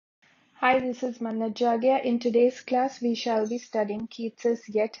Hi, this is Manna Jagia. In today's class, we shall be studying Keats's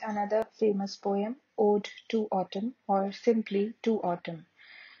yet another famous poem, Ode to Autumn, or simply To Autumn.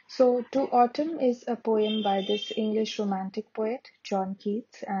 So, To Autumn is a poem by this English romantic poet, John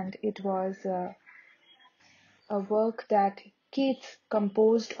Keats, and it was a work that Keats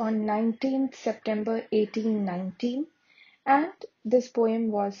composed on 19th September 1819, and this poem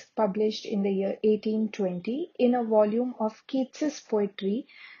was published in the year 1820 in a volume of Keats's poetry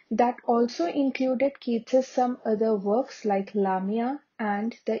that also included Keats's some other works like Lamia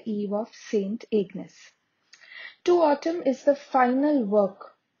and The Eve of Saint Agnes. To Autumn is the final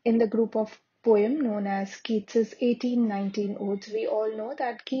work in the group of poem known as Keats's 1819 odes. We all know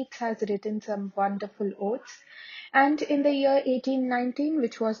that Keats has written some wonderful odes, and in the year 1819,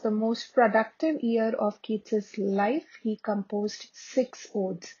 which was the most productive year of Keats's life, he composed six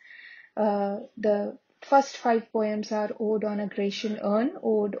odes. The first five poems are Ode on a Grecian Urn,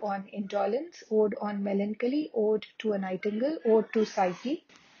 Ode on Indolence, Ode on Melancholy, Ode to a Nightingale, Ode to Psyche,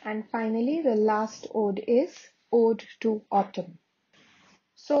 and finally the last ode is Ode to Autumn.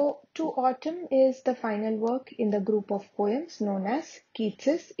 So, To Autumn is the final work in the group of poems known as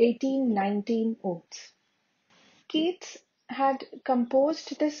Keats's 1819 Odes. Keats had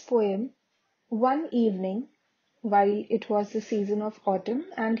composed this poem one evening while it was the season of autumn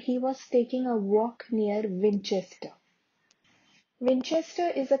and he was taking a walk near Winchester. Winchester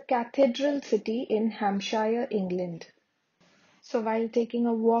is a cathedral city in Hampshire, England. So while taking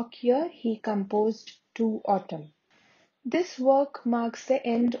a walk here, he composed To Autumn. This work marks the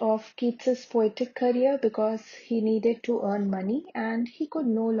end of Keats's poetic career because he needed to earn money and he could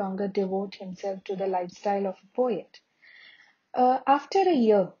no longer devote himself to the lifestyle of a poet. After a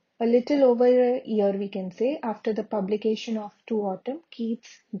year, a little over a year we can say, after the publication of To Autumn, Keats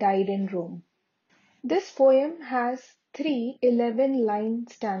died in Rome. This poem has three 11-line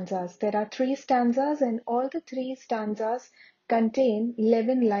stanzas. There are three stanzas and all the three stanzas contain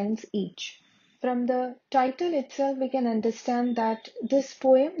 11 lines each. From the title itself, we can understand that this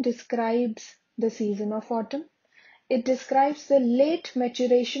poem describes the season of autumn. It describes the late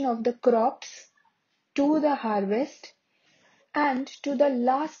maturation of the crops to the harvest and to the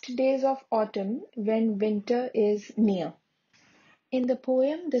last days of autumn when winter is near. In the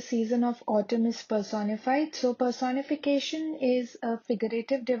poem, the season of autumn is personified. So personification is a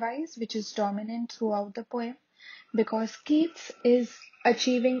figurative device which is dominant throughout the poem because Keats is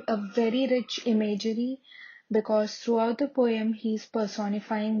achieving a very rich imagery because throughout the poem he is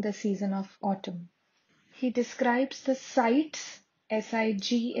personifying the season of autumn. He describes the sights, sights.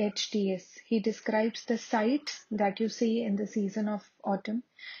 He describes the sights that you see in the season of autumn.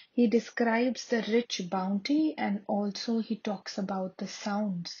 He describes the rich bounty and also he talks about the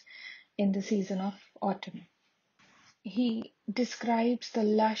sounds in the season of autumn. He describes the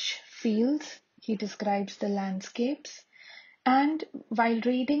lush fields. He describes the landscapes. And while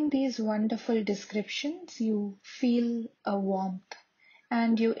reading these wonderful descriptions, you feel a warmth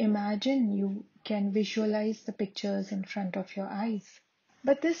and you imagine, you can visualize the pictures in front of your eyes.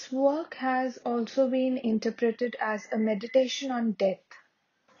 But this work has also been interpreted as a meditation on death.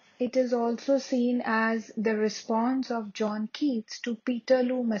 It is also seen as the response of John Keats to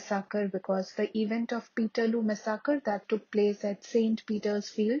Peterloo Massacre because the event of Peterloo Massacre that took place at St. Peter's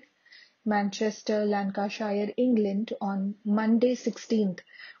Field, Manchester, Lancashire, England on Monday 16th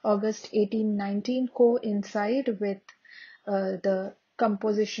August 1819 coincide with the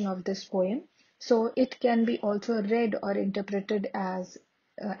composition of this poem. So it can be also read or interpreted as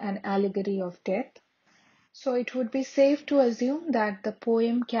an allegory of death. So it would be safe to assume that the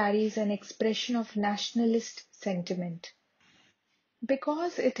poem carries an expression of nationalist sentiment.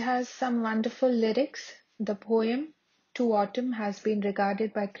 Because it has some wonderful lyrics, the poem To Autumn has been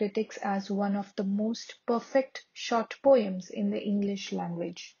regarded by critics as one of the most perfect short poems in the English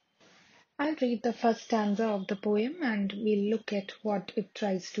language. I'll read the first stanza of the poem and we'll look at what it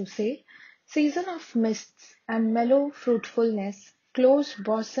tries to say. Season of mists and mellow fruitfulness, close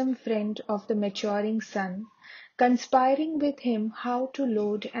bosom friend of the maturing sun, conspiring with him how to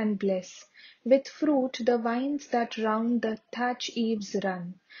load and bless with fruit the vines that round the thatch eaves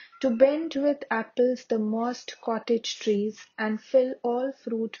run, to bend with apples the mossed cottage trees, and fill all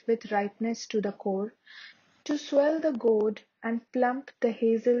fruit with ripeness to the core, to swell the gourd and plump the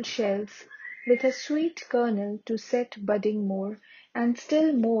hazel shells with a sweet kernel to set budding more, and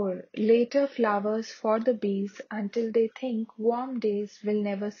still more later flowers for the bees until they think warm days will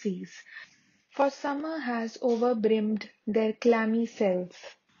never cease, for summer has overbrimmed their clammy cells.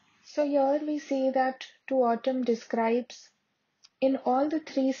 So here we see that To Autumn describes in all the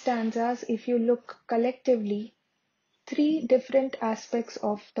three stanzas, if you look collectively, three different aspects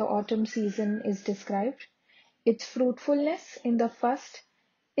of the autumn season is described. Its fruitfulness in the first,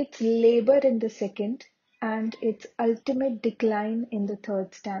 its labor in the second, and its ultimate decline in the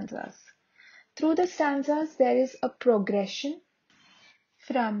third stanzas. Through the stanzas, there is a progression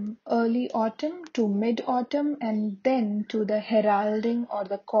from early autumn to mid-autumn and then to the heralding or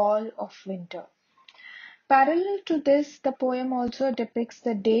the call of winter. Parallel to this, the poem also depicts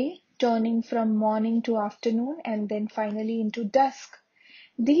the day turning from morning to afternoon and then finally into dusk.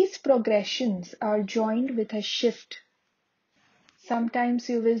 These progressions are joined with a shift. Sometimes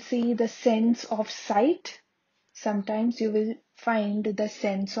you will see the sense of sight, sometimes you will find the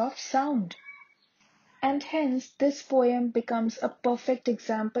sense of sound. And hence, this poem becomes a perfect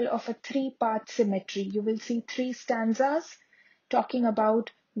example of a three-part symmetry. You will see three stanzas talking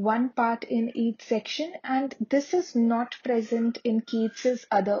about one part in each section, and this is not present in Keats's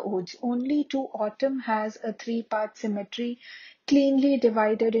other odes. Only To Autumn has a three-part symmetry, cleanly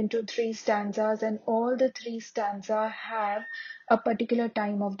divided into three stanzas, and all the three stanzas have a particular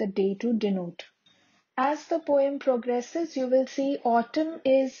time of the day to denote. As the poem progresses, you will see autumn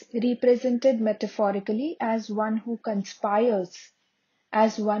is represented metaphorically as one who conspires,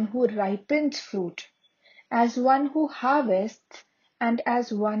 as one who ripens fruit, as one who harvests, and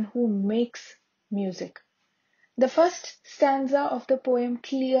as one who makes music. The first stanza of the poem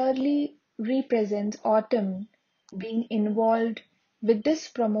clearly represents autumn being involved with this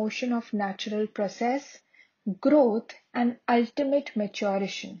promotion of natural process, growth, and ultimate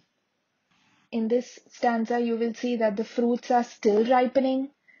maturation. In this stanza, you will see that the fruits are still ripening,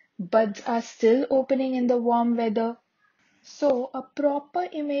 buds are still opening in the warm weather. So, a proper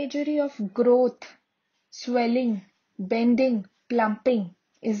imagery of growth, swelling, bending, plumping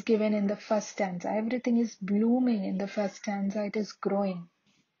is given in the first stanza. Everything is blooming in the first stanza, it is growing.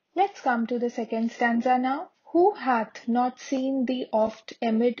 Let's come to the second stanza now. Who hath not seen thee oft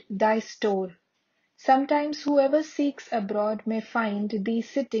amid thy store? Sometimes whoever seeks abroad may find thee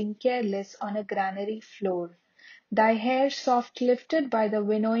sitting careless on a granary floor, thy hair soft lifted by the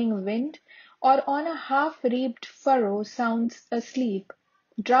winnowing wind, or on a half-reaped furrow sound asleep,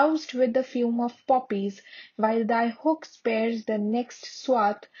 drowsed with the fume of poppies, while thy hook spares the next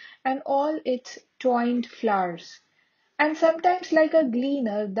swath and all its twined flowers. And sometimes like a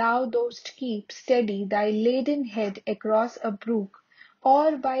gleaner thou dost keep steady thy laden head across a brook,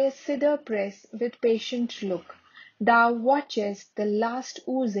 or by a cedar press with patient look, thou watchest the last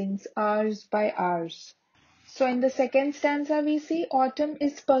oozings hours by hours. So in the second stanza we see autumn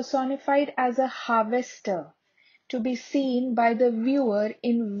is personified as a harvester, to be seen by the viewer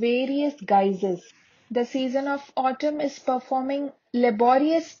in various guises. The season of autumn is performing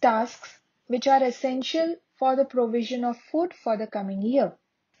laborious tasks which are essential for the provision of food for the coming year.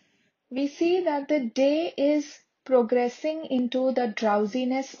 We see that the day is progressing into the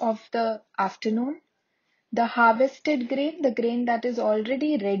drowsiness of the afternoon. The harvested grain, the grain that is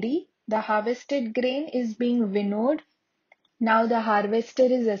already ready, the harvested grain is being winnowed. Now the harvester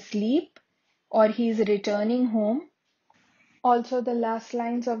is asleep or he is returning home. Also, the last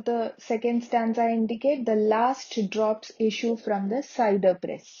lines of the second stanza indicate the last drops issue from the cider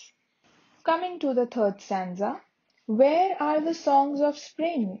press. Coming to the third stanza, where are the songs of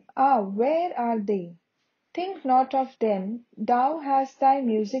spring? Ah, where are they? Think not of them, thou hast thy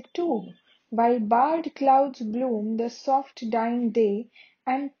music too, while barred clouds bloom the soft dying day,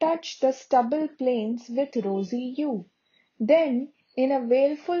 and touch the stubble plains with rosy hue. Then in a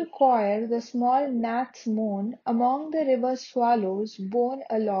wailful choir the small gnats moan among the river swallows borne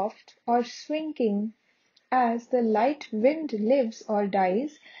aloft or swinking as the light wind lives or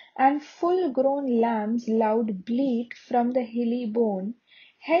dies, and full-grown lambs loud bleat from the hilly bourne.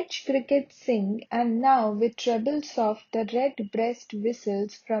 Hedge crickets sing, and now with treble soft the red-breast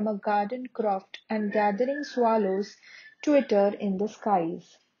whistles from a garden croft, and gathering swallows twitter in the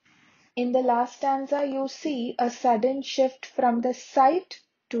skies. In the last stanza, you see a sudden shift from the sight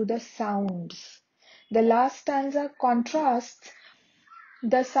to the sounds. The last stanza contrasts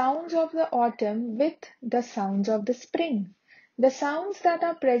the sounds of the autumn with the sounds of the spring. The sounds that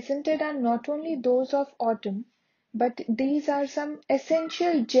are presented are not only those of autumn, but these are some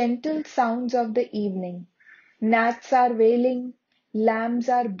essential gentle sounds of the evening. Gnats are wailing, lambs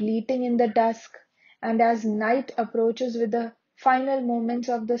are bleating in the dusk, and as night approaches with the final moments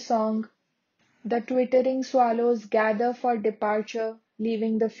of the song, the twittering swallows gather for departure,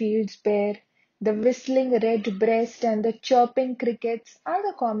 leaving the fields bare. The whistling redbreast and the chirping crickets are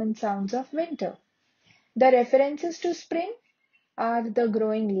the common sounds of winter. The references to spring are the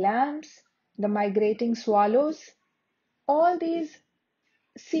growing lambs, the migrating swallows. All these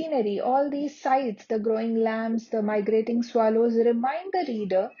scenery, all these sights, the growing lambs, the migrating swallows, remind the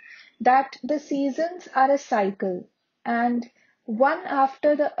reader that the seasons are a cycle and one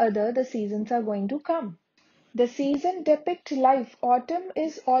after the other, the seasons are going to come. The season depict life. Autumn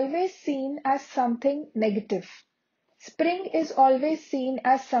is always seen as something negative. Spring is always seen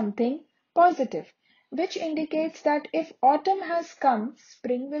as something positive, which indicates that if autumn has come,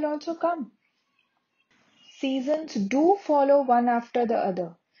 spring will also come. Seasons do follow one after the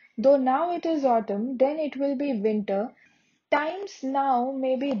other. Though now it is autumn, then it will be winter. Times now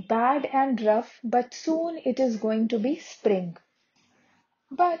may be bad and rough, but soon it is going to be spring.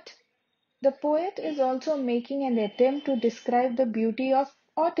 But the poet is also making an attempt to describe the beauty of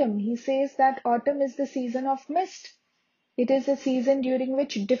autumn. He says that autumn is the season of mist. It is a season during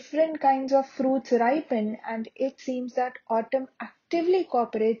which different kinds of fruits ripen, and it seems that autumn actively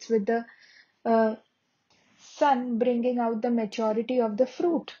cooperates with the uh, sun, bringing out the maturity of the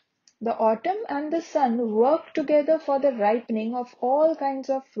fruit. The autumn and the sun work together for the ripening of all kinds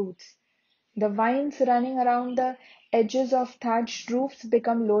of fruits. The vines running around the edges of thatched roofs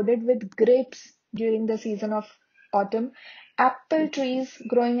become loaded with grapes during the season of autumn. Apple trees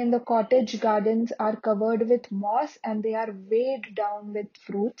growing in the cottage gardens are covered with moss and they are weighed down with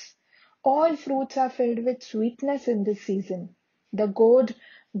fruits. All fruits are filled with sweetness in this season. The gourd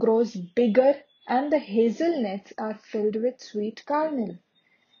grows bigger and the hazelnuts are filled with sweet kernel.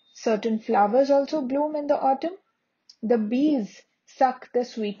 Certain flowers also bloom in the autumn. The bees suck the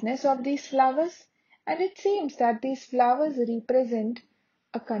sweetness of these flowers, and it seems that these flowers represent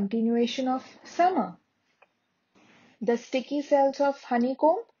a continuation of summer. The sticky cells of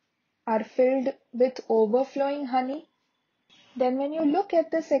honeycomb are filled with overflowing honey. Then, when you look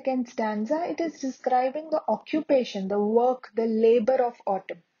at the second stanza, it is describing the occupation, the work, the labor of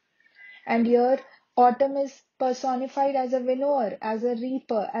autumn. And here, autumn is personified as a winnower, as a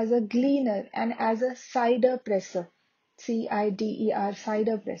reaper, as a gleaner, and as a cider presser. Cider,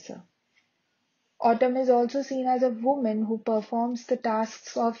 cider presser. Autumn is also seen as a woman who performs the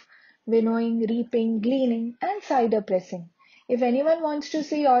tasks of winnowing, reaping, gleaning, and cider pressing. If anyone wants to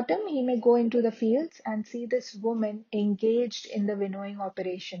see autumn, he may go into the fields and see this woman engaged in the winnowing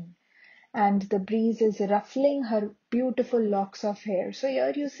operation. And the breeze is ruffling her beautiful locks of hair. So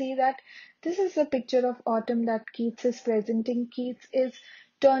here you see that this is a picture of autumn that Keats is presenting. Keats is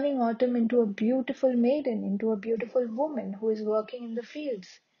turning autumn into a beautiful maiden, into a beautiful woman who is working in the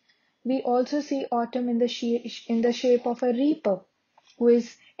fields. We also see autumn in the shape of a reaper who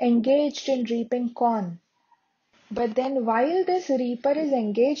is engaged in reaping corn. But then while this reaper is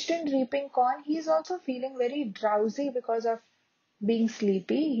engaged in reaping corn, he is also feeling very drowsy because of being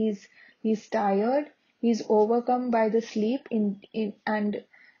sleepy. He's tired. He's overcome by the sleep and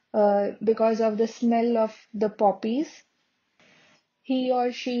because of the smell of the poppies. He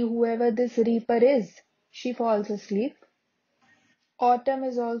or she, whoever this reaper is, she falls asleep. Autumn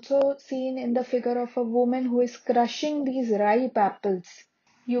is also seen in the figure of a woman who is crushing these ripe apples.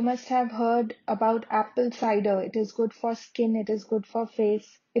 You must have heard about apple cider. It is good for skin, it is good for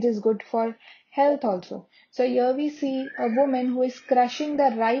face, it is good for health also. So here we see a woman who is crushing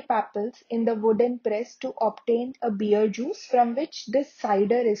the ripe apples in the wooden press to obtain a beer juice from which this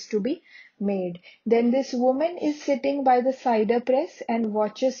cider is to be made. Then this woman is sitting by the cider press and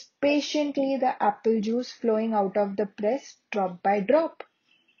watches patiently the apple juice flowing out of the press drop by drop.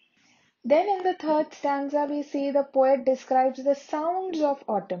 Then in the third stanza, we see the poet describes the sounds of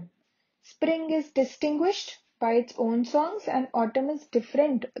autumn. Spring is distinguished by its own songs, and autumn is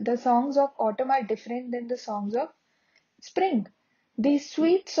different. The songs of autumn are different than the songs of spring. These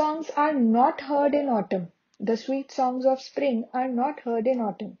sweet songs are not heard in autumn. The sweet songs of spring are not heard in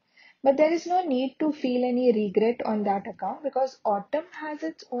autumn. But there is no need to feel any regret on that account because autumn has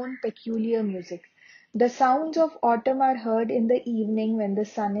its own peculiar music. The sounds of autumn are heard in the evening when the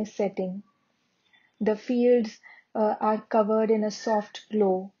sun is setting. The fields are covered in a soft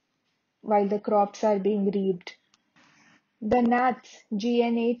glow while the crops are being reaped. The gnats,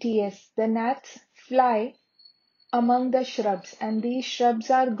 Gnats, the gnats fly among the shrubs, and these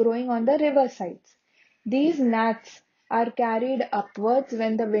shrubs are growing on the river sides. These gnats are carried upwards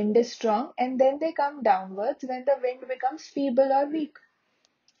when the wind is strong, and then they come downwards when the wind becomes feeble or weak.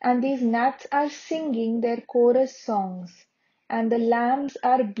 And these gnats are singing their chorus songs, and the lambs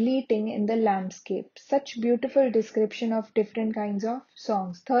are bleating in the landscape. Such beautiful description of different kinds of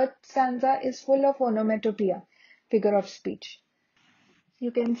songs. Third stanza is full of onomatopoeia, figure of speech.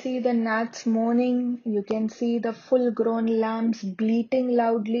 You can see the gnats moaning, you can see the full grown lambs bleating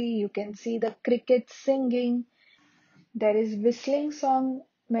loudly, you can see the crickets singing. There is whistling song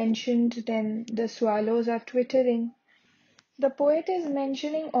mentioned, then the swallows are twittering. The poet is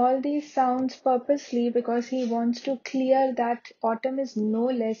mentioning all these sounds purposely because he wants to clear that autumn is no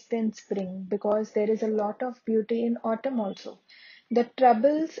less than spring, because there is a lot of beauty in autumn also. The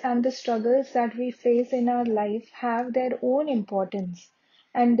troubles and the struggles that we face in our life have their own importance,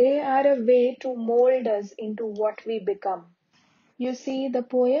 and they are a way to mold us into what we become. You see, the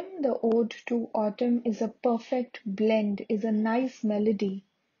poem, the Ode to Autumn, is a perfect blend, is a nice melody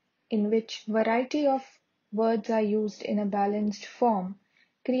in which variety of words are used in a balanced form,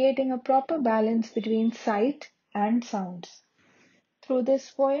 creating a proper balance between sight and sounds. Through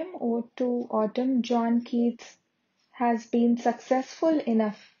this poem, Ode to Autumn, John Keats has been successful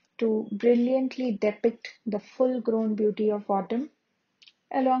enough to brilliantly depict the full-grown beauty of autumn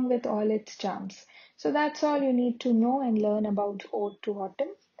along with all its charms. So that's all you need to know and learn about Ode to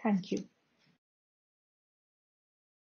Autumn. Thank you.